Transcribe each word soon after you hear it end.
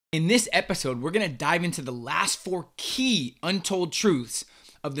In this episode, we're going to dive into the last 4 key untold truths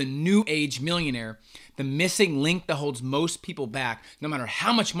of the new age millionaire, the missing link that holds most people back, no matter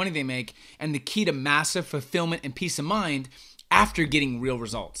how much money they make, and the key to massive fulfillment and peace of mind after getting real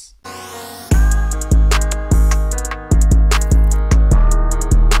results.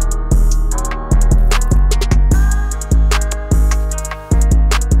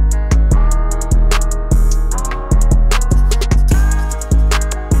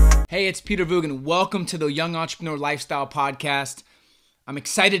 Hey, it's Peter Voogd, and welcome to the Young Entrepreneur Lifestyle Podcast. I'm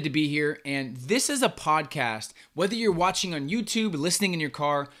excited to be here, and this is a podcast, whether you're watching on YouTube, listening in your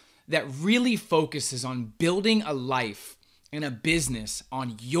car, that really focuses on building a life and a business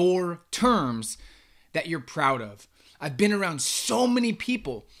on your terms that you're proud of. I've been around so many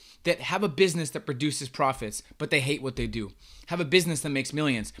people that have a business that produces profits, but they hate what they do. Have a business that makes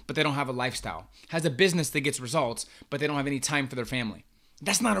millions, but they don't have a lifestyle. Has a business that gets results, but they don't have any time for their family.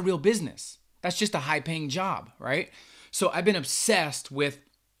 That's not a real business. That's just a high-paying job, right? So I've been obsessed with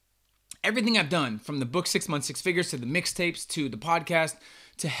everything I've done, from the book 6 Months, 6 Figures, to the mixtapes, to the podcast,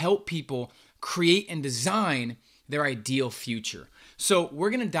 to help people create and design their ideal future. So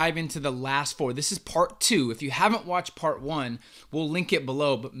we're going to dive into the last 4. This is part 2. If you haven't watched part 1, we'll link it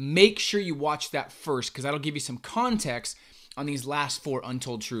below, but make sure you watch that first, because that'll give you some context on these last 4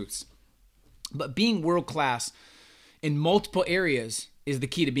 untold truths. But being world-class in multiple areas is the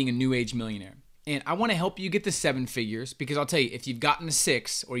key to being a new age millionaire. And I want to help you get to 7 figures, because I'll tell you, if you've gotten to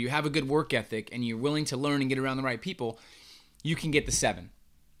 6 or you have a good work ethic and you're willing to learn and get around the right people, you can get to 7.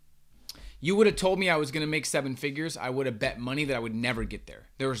 You would have told me I was going to make 7 figures, I would have bet money that I would never get there.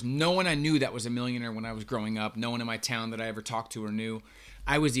 There was no one I knew that was a millionaire when I was growing up, no one in my town that I ever talked to or knew.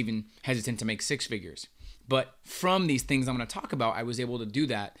 I was even hesitant to make 6 figures. But from these things I'm going to talk about, I was able to do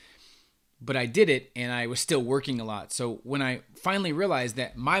that. But I did it, and I was still working a lot. So when I finally realized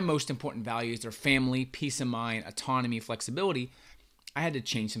that my most important values are family, peace of mind, autonomy, flexibility, I had to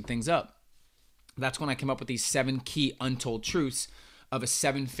change some things up. That's when I came up with these 7 key untold truths of a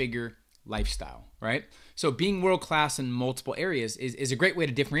 7-figure lifestyle, right? So being world-class in multiple areas is a great way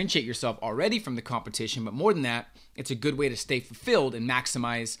to differentiate yourself already from the competition. But more than that, it's a good way to stay fulfilled and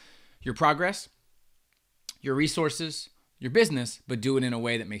maximize your progress, your resources, your business, but do it in a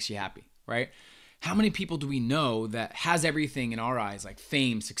way that makes you happy. Right? How many people do we know that has everything in our eyes, like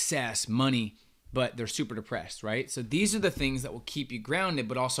fame, success, money, but they're super depressed, right? So these are the things that will keep you grounded,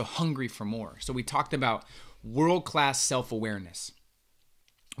 but also hungry for more. So we talked about world-class self-awareness.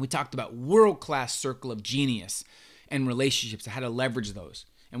 We talked about world-class circle of genius and relationships and how to leverage those.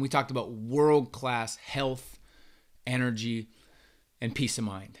 And we talked about world-class health, energy, and peace of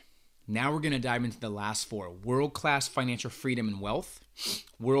mind. Now we're going to dive into the last 4. World-class financial freedom and wealth,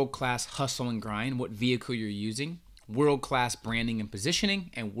 world-class hustle and grind, what vehicle you're using, world-class branding and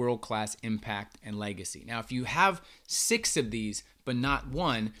positioning, and world-class impact and legacy. Now, if you have 6 of these, but not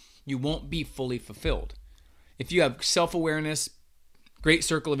 1, you won't be fully fulfilled. If you have self-awareness, great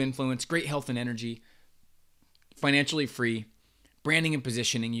circle of influence, great health and energy, financially free, branding and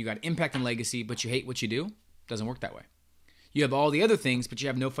positioning, you got impact and legacy, but you hate what you do, doesn't work that way. You have all the other things, but you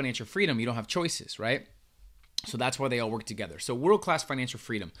have no financial freedom. You don't have choices, right? So that's why they all work together. So world-class financial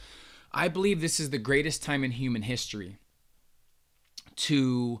freedom. I believe this is the greatest time in human history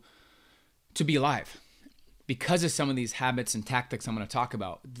to be alive. Because of some of these habits and tactics I'm going to talk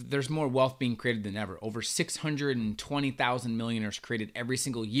about, there's more wealth being created than ever. Over 620,000 millionaires created every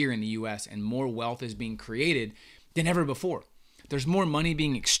single year in the US, and more wealth is being created than ever before. There's more money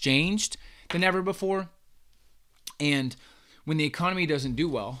being exchanged than ever before. And when the economy doesn't do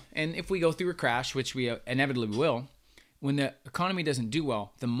well, and if we go through a crash, which we inevitably will, when the economy doesn't do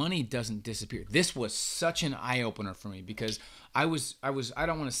well, the money doesn't disappear. This was such an eye-opener for me, because I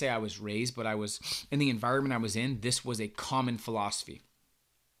don't want to say I was raised, but I was in the environment I was in. This was a common philosophy.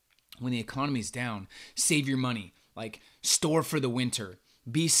 When the economy's down, save your money, like store for the winter,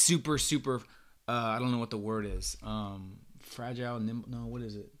 be super, I don't know what the word is. Fragile, no, what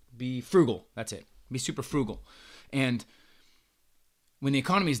is it? Be frugal. That's it. Be super frugal. And when the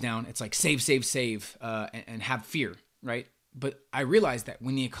economy's down, it's like save, and have fear, right? But I realized that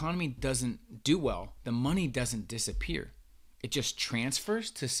when the economy doesn't do well, the money doesn't disappear. It just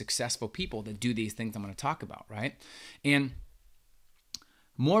transfers to successful people that do these things I'm going to talk about, right? And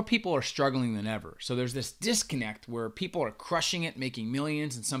more people are struggling than ever. So there's this disconnect where people are crushing it, making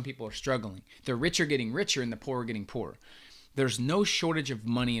millions, and some people are struggling. The rich are getting richer and the poor are getting poorer. There's no shortage of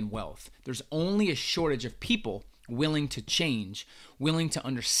money and wealth. There's only a shortage of people willing to change, willing to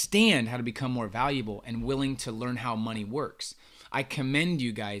understand how to become more valuable, and willing to learn how money works. I commend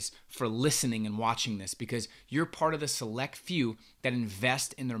you guys for listening and watching this, because you're part of the select few that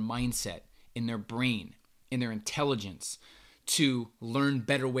invest in their mindset, in their brain, in their intelligence, to learn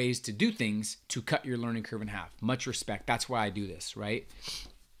better ways to do things to cut your learning curve in half. Much respect. That's why I do this, right?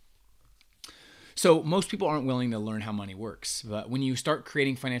 So most people aren't willing to learn how money works. But when you start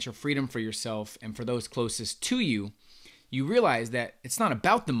creating financial freedom for yourself and for those closest to you, you realize that it's not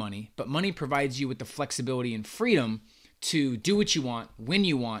about the money, but money provides you with the flexibility and freedom to do what you want, when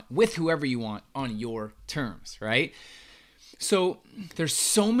you want, with whoever you want, on your terms, right? So there's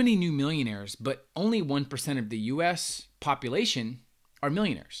so many new millionaires, but only 1% of the US population are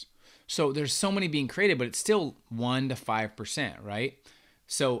millionaires. So there's so many being created, but it's still 1 to 5%, right?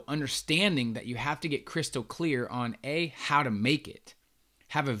 So understanding that you have to get crystal clear on how to make it,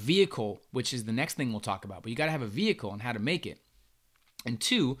 have a vehicle, which is the next thing we'll talk about, but you got to have a vehicle on how to make it. And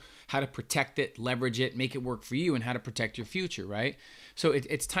 2, how to protect it, leverage it, make it work for you, and how to protect your future, right? So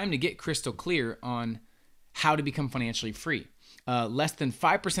it's time to get crystal clear on how to become financially free. Less than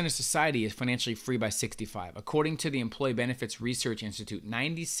 5% of society is financially free by 65. According to the Employee Benefits Research Institute,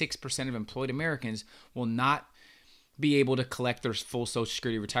 96% of employed Americans will not be able to collect their full Social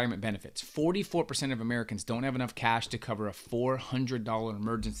Security retirement benefits. 44% of Americans don't have enough cash to cover a $400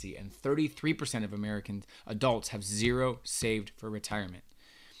 emergency, and 33% of American adults have zero saved for retirement.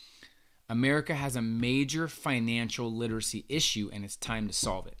 America has a major financial literacy issue, and it's time to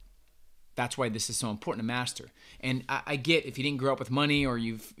solve it. That's why this is so important to master. And I get, if you didn't grow up with money, or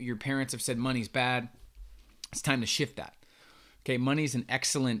your parents have said money's bad, it's time to shift that. Okay, money's an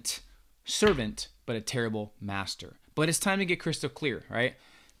excellent servant, but a terrible master. But it's time to get crystal clear, right?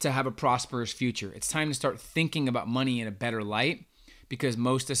 To have a prosperous future. It's time to start thinking about money in a better light, because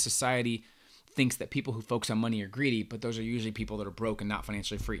most of society thinks that people who focus on money are greedy, but those are usually people that are broke and not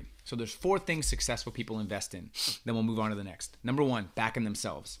financially free. So there's 4 things successful people invest in. Then we'll move on to the next. Number 1, backing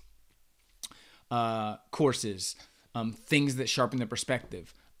themselves. Courses, things that sharpen their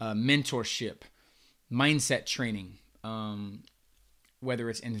perspective, mentorship, mindset training, whether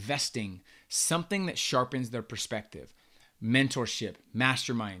it's investing, something that sharpens their perspective, mentorship,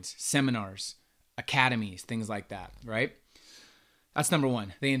 masterminds, seminars, academies, things like that, right? That's number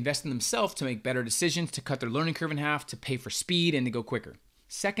 1. They invest in themselves to make better decisions, to cut their learning curve in half, to pay for speed, and to go quicker.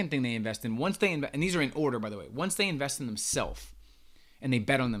 Second thing they invest in, and these are in order, by the way, once they invest in themselves and they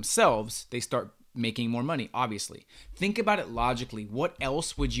bet on themselves, they start making more money, obviously. Think about it logically. What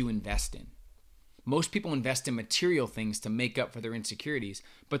else would you invest in? Most people invest in material things to make up for their insecurities,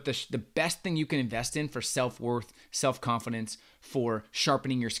 but the best thing you can invest in for self-worth, self-confidence, for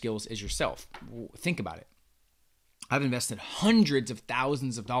sharpening your skills is yourself. Think about it. I've invested hundreds of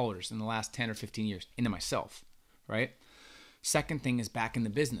thousands of dollars in the last 10 or 15 years into myself, right? Second thing is back in the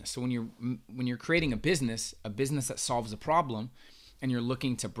business. So when you're creating a business that solves a problem, and you're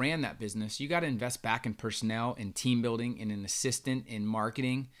looking to brand that business, you got to invest back in personnel, in team building, in an assistant, in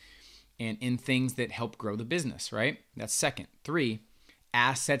marketing, and in things that help grow the business, right? That's second. 3,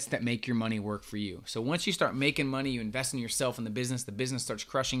 assets that make your money work for you. So once you start making money, you invest in yourself and the business starts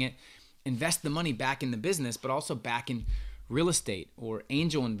crushing it. Invest the money back in the business, but also back in real estate, or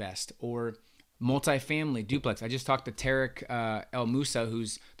angel invest, or multifamily, duplex. I just talked to Tarek El Moussa,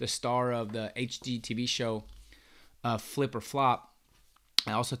 who's the star of the HGTV show Flip or Flop.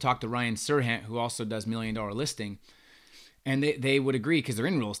 I also talked to Ryan Serhant, who also does $1 Million Listing. And they would agree, because they're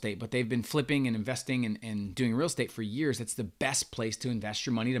in real estate, but they've been flipping and investing and doing real estate for years. It's the best place to invest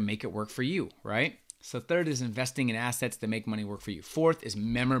your money to make it work for you, right? So 3rd is investing in assets that make money work for you. 4th is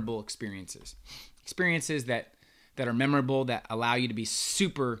memorable experiences. Experiences that are memorable, that allow you to be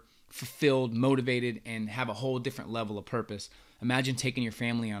super fulfilled, motivated, and have a whole different level of purpose. Imagine taking your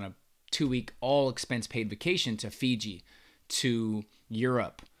family on a 2-week all expense paid vacation to Fiji, to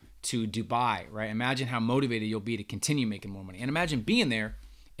Europe, to Dubai, right? Imagine how motivated you'll be to continue making more money. And imagine being there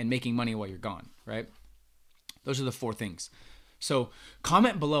and making money while you're gone, right? Those are the 4 things. So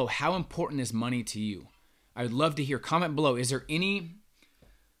comment below, how important is money to you? I would love to hear. Comment below, is there any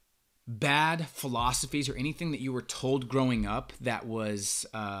bad philosophies or anything that you were told growing up that was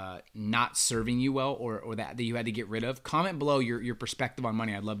not serving you well, or that you had to get rid of? Comment below your perspective on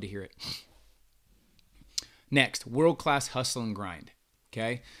money. I'd love to hear it. Next, world-class hustle and grind.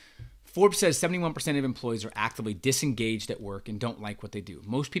 Okay. Forbes says 71% of employees are actively disengaged at work and don't like what they do.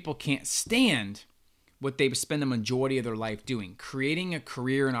 Most people can't stand what they spend the majority of their life doing. Creating a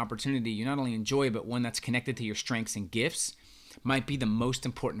career and opportunity you not only enjoy, but one that's connected to your strengths and gifts might be the most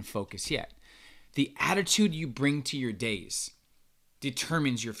important focus yet. The attitude you bring to your days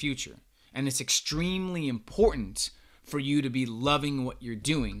determines your future. And it's extremely important for you to be loving what you're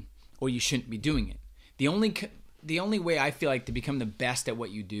doing, or you shouldn't be doing it. The only the only way I feel like to become the best at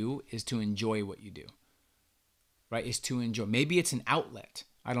what you do is to enjoy what you do, right? Is to enjoy. Maybe it's an outlet.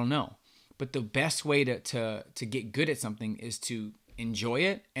 I don't know. But the best way to get good at something is to enjoy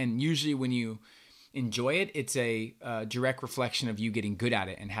it. And usually when you enjoy it, it's a direct reflection of you getting good at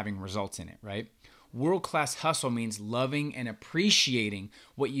it and having results in it, right? World-class hustle means loving and appreciating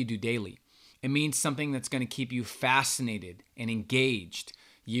what you do daily. It means something that's going to keep you fascinated and engaged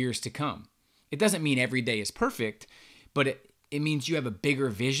years to come. It doesn't mean every day is perfect, but it means you have a bigger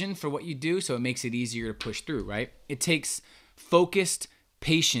vision for what you do, so it makes it easier to push through, right? It takes focused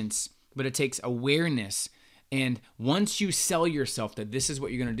patience, but it takes awareness. And once you sell yourself that this is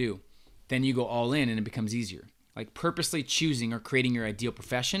what you're going to do, then you go all in and it becomes easier. Like purposely choosing or creating your ideal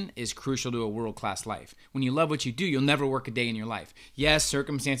profession is crucial to a world-class life. When you love what you do, you'll never work a day in your life. Yes,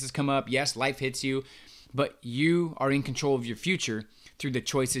 circumstances come up. Yes, life hits you, but you are in control of your future through the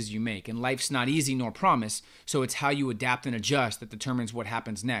choices you make. And life's not easy nor promise, so it's how you adapt and adjust that determines what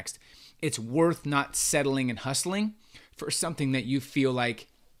happens next. It's worth not settling and hustling for something that you feel like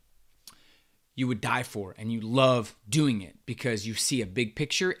you would die for and you love doing it because you see a big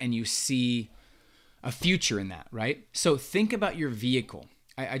picture and you see a future in that, right? So think about your vehicle.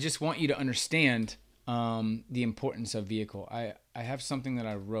 I just want you to understand the importance of vehicle. I have something that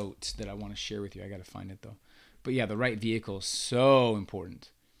I wrote that I want to share with you. I got to find it though. But yeah, the right vehicle is so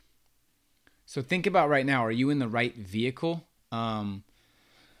important. So think about right now, are you in the right vehicle?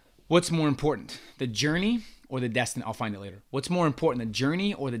 What's more important, the journey or the destination? I'll find it later. What's more important, the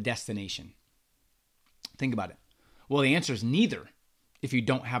journey or the destination? Think about it. Well, the answer is neither if you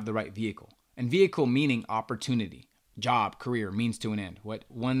don't have the right vehicle. And vehicle meaning opportunity, job, career, means to an end.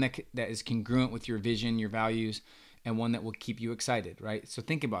 One that is congruent with your vision, your values, and one that will keep you excited, right? So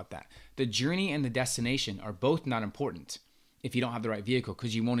think about that. The journey and the destination are both not important if you don't have the right vehicle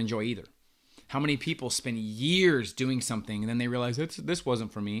because you won't enjoy either. How many people spend years doing something and then they realize this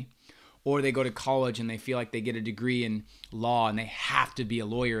wasn't for me? Or they go to college and they feel like they get a degree in law and they have to be a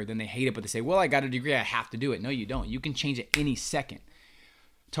lawyer. Then they hate it, but they say, well, I got a degree, I have to do it. No, you don't. You can change it any second.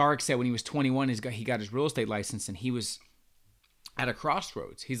 Tarek said when he was 21, he got his real estate license and he was at a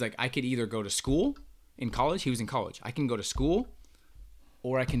crossroads. He's like, I could either go to school in college. He was in college. I can go to school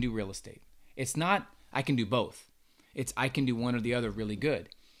or I can do real estate. It's not I can do both. It's I can do one or the other really good.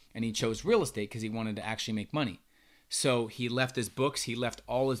 And he chose real estate because he wanted to actually make money. So he left his books. He left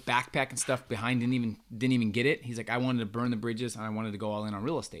all his backpack and stuff behind. Didn't even get it. He's like, I wanted to burn the bridges and I wanted to go all in on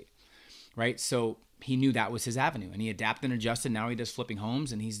real estate, right? So he knew that was his avenue and he adapted and adjusted. Now he does flipping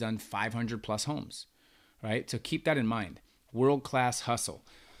homes and he's done 500 plus homes, right? So keep that in mind. World-class hustle.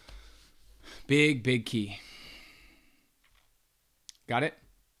 Big, big key. Got it?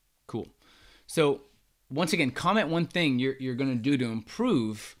 Cool. So once again, comment one thing you're going to do to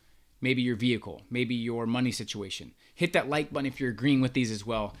improve maybe your vehicle, maybe your money situation. Hit that like button if you're agreeing with these as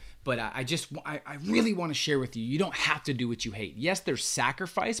well. But I really want to share with you, you don't have to do what you hate. Yes, there's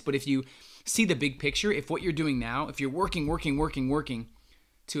sacrifice, but if you see the big picture, if what you're doing now, if you're working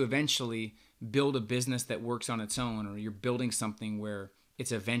to eventually build a business that works on its own, or you're building something where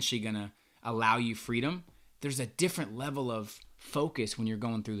it's eventually going to allow you freedom, there's a different level of focus when you're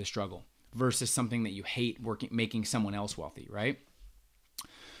going through the struggle versus something that you hate making someone else wealthy, right?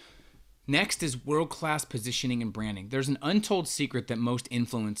 Next is world-class positioning and branding. There's an untold secret that most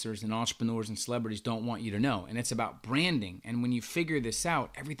influencers and entrepreneurs and celebrities don't want you to know, and it's about branding. And when you figure this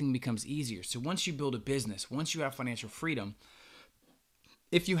out, everything becomes easier. So once you build a business, once you have financial freedom,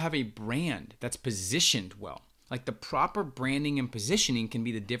 if you have a brand that's positioned well, like the proper branding and positioning can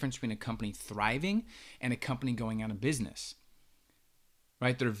be the difference between a company thriving and a company going out of business,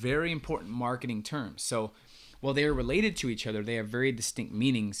 right? They're very important marketing terms. So while they are related to each other, they have very distinct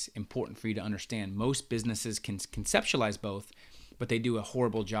meanings important for you to understand. Most businesses can conceptualize both, but they do a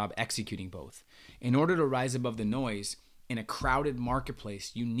horrible job executing both. In order to rise above the noise in a crowded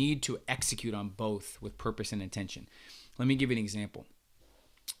marketplace, you need to execute on both with purpose and intention. Let me give you an example.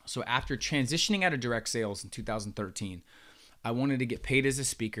 So after transitioning out of direct sales in 2013, I wanted to get paid as a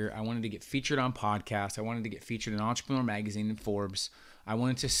speaker. I wanted to get featured on podcasts. I wanted to get featured in Entrepreneur Magazine and Forbes. I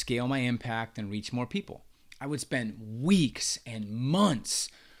wanted to scale my impact and reach more people. I would spend weeks and months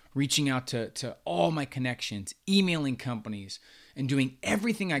reaching out to all my connections, emailing companies, and doing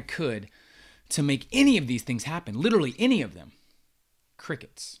everything I could to make any of these things happen, literally any of them.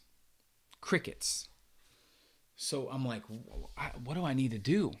 Crickets. So I'm like, what do I need to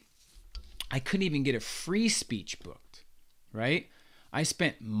do? I couldn't even get a free speech booked, right? I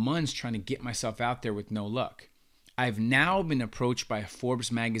spent months trying to get myself out there with no luck. I've now been approached by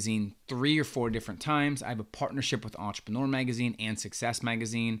Forbes magazine 3 or 4 different times. I have a partnership with Entrepreneur Magazine and Success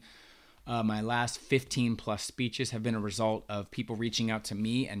Magazine. My last 15 plus speeches have been a result of people reaching out to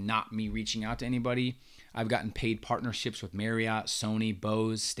me and not me reaching out to anybody. I've gotten paid partnerships with Marriott, Sony,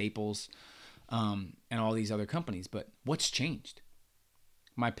 Bose, Staples, and all these other companies. But what's changed?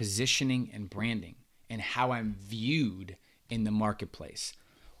 My positioning and branding and how I'm viewed in the marketplace.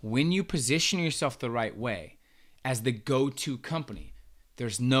 When you position yourself the right way as the go-to company,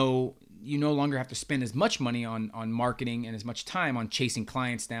 you no longer have to spend as much money on marketing and as much time on chasing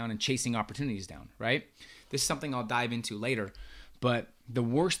clients down and chasing opportunities down, right? This is something I'll dive into later, but the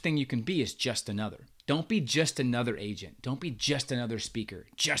worst thing you can be is just another. Don't be just another agent. Don't be just another speaker,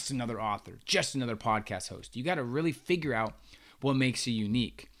 just another author, just another podcast host. You got to really figure out what makes you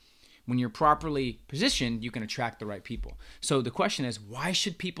unique. When you're properly positioned, you can attract the right people. So the question is, why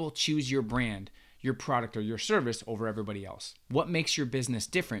should people choose your brand, your product, or your service over everybody else? What makes your business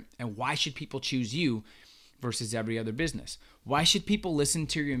different, and why should people choose you versus every other business? Why should people listen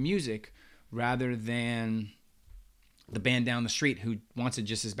to your music rather than the band down the street who wants it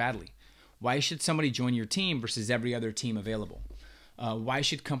just as badly? Why should somebody join your team versus every other team available? Why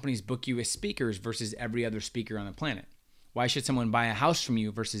should companies book you as speakers versus every other speaker on the planet? Why should someone buy a house from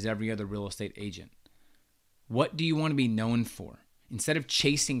you versus every other real estate agent? What do you want to be known for? Instead of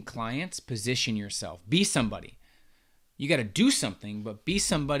chasing clients, position yourself. Be somebody. You got to do something, but be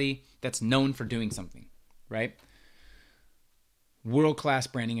somebody that's known for doing something, right? World-class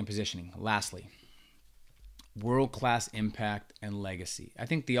branding and positioning. Lastly, world-class impact and legacy. I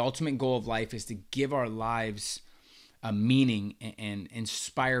think the ultimate goal of life is to give our lives a meaning and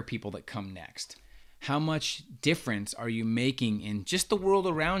inspire people that come next. How much difference are you making in just the world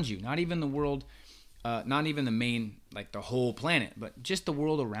around you? Not even the world, not even the main, like the whole planet, but just the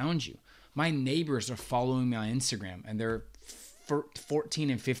world around you. My neighbors are following me on Instagram, and they're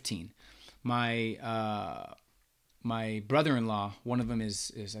 14 and 15. My brother-in-law, one of them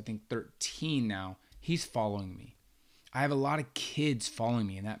is I think 13 now. He's following me. I have a lot of kids following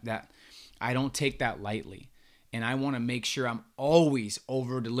me, and that I don't take that lightly. And I want to make sure I'm always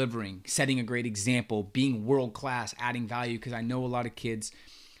over-delivering, setting a great example, being world-class, adding value, because I know a lot of kids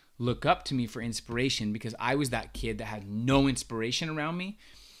look up to me for inspiration because I was that kid that had no inspiration around me.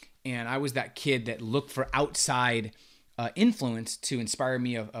 And I was that kid that looked for outside influence to inspire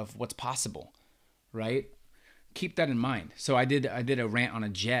me of what's possible, right? Keep that in mind. So I did a rant on a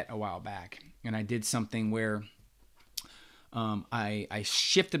jet a while back, and I did something where I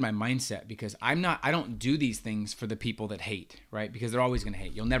shifted my mindset because I don't do these things for the people that hate, right? Because they're always going to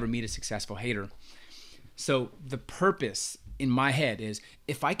hate. You'll never meet a successful hater. So the purpose in my head is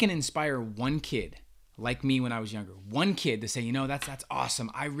if I can inspire one kid like me when I was younger, one kid to say, that's awesome.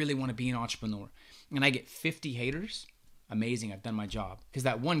 I really want to be an entrepreneur. And I get 50 haters. Amazing. I've done my job. Because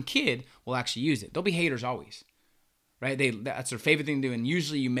that one kid will actually use it. There'll be haters always. Right? That's their favorite thing to do. And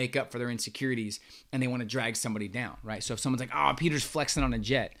usually you make up for their insecurities and they want to drag somebody down, right? So if someone's like, Peter's flexing on a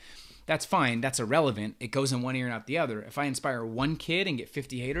jet, that's fine. That's irrelevant. It goes in one ear and out the other. If I inspire one kid and get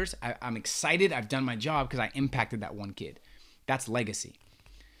 50 haters, I'm excited. I've done my job because I impacted that one kid. That's legacy.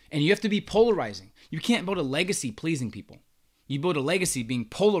 And you have to be polarizing. You can't build a legacy pleasing people. You build a legacy being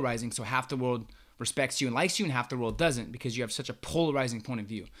polarizing so half the world respects you and likes you and half the world doesn't because you have such a polarizing point of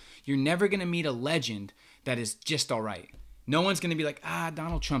view. You're never going to meet a legend that is just all right. No one's going to be like,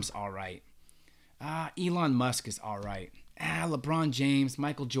 Donald Trump's all right. Elon Musk is all right. LeBron James,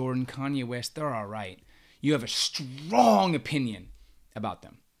 Michael Jordan, Kanye West, they're all right. You have a strong opinion about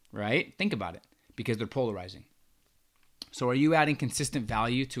them, right? Think about it because they're polarizing. So are you adding consistent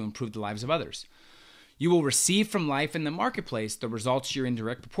value to improve the lives of others? You will receive from life in the marketplace the results you're in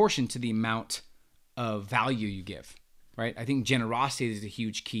direct proportion to the amount of value you give. Right? I think generosity is a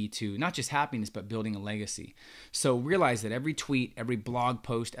huge key to not just happiness, but building a legacy. So realize that every tweet, every blog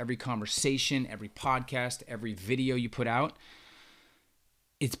post, every conversation, every podcast, every video you put out,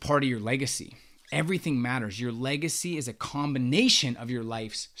 it's part of your legacy. Everything matters. Your legacy is a combination of your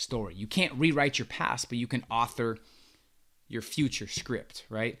life's story. You can't rewrite your past, but you can author your future script,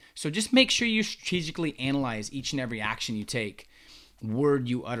 right? So just make sure you strategically analyze each and every action you take, word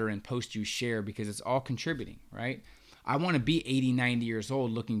you utter, and post you share, because it's all contributing, right? I want to be 80, 90 years old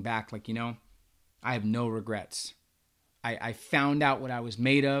looking back like, I have no regrets. I found out what I was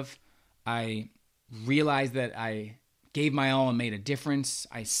made of. I realized that I gave my all and made a difference.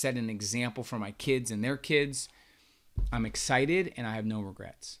 I set an example for my kids and their kids. I'm excited and I have no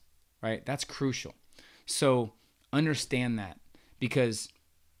regrets, right? That's crucial. So understand that because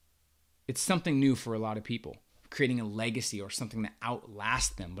it's something new for a lot of people, creating a legacy or something that outlasts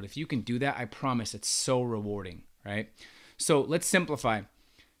them. But if you can do that, I promise it's so rewarding. Right? So let's simplify.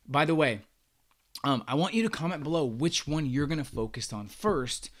 By the way, I want you to comment below which one you're going to focus on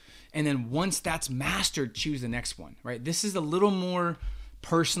first. And then once that's mastered, choose the next one, right? This is a little more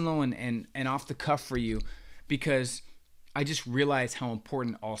personal and off the cuff for you, because I just realized how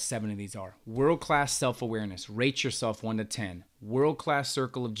important all 7 of these are. World-class self-awareness, rate yourself 1 to 10. World-class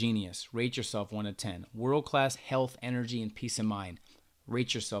circle of genius, rate yourself 1 to 10. World-class health, energy, and peace of mind,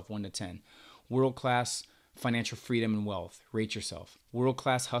 rate yourself 1 to 10. World-class financial freedom and wealth, rate yourself.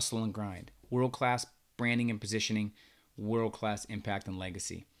 World-class hustle and grind. World-class branding and positioning. World-class impact and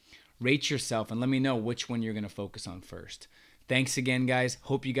legacy. Rate yourself and let me know which one you're going to focus on first. Thanks again, guys.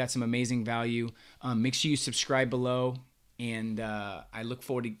 Hope you got some amazing value. Make sure you subscribe below, and I look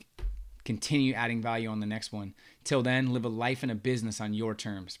forward to continue adding value on the next one. Till then, live a life and a business on your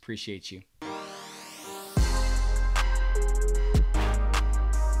terms. Appreciate you.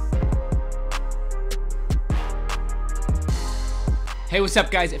 Hey, what's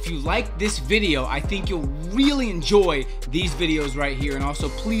up, guys? If you like this video, I think you'll really enjoy these videos right here. And also,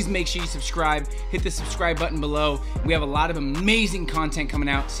 please make sure you subscribe. Hit the subscribe button below. We have a lot of amazing content coming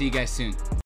out. See you guys soon.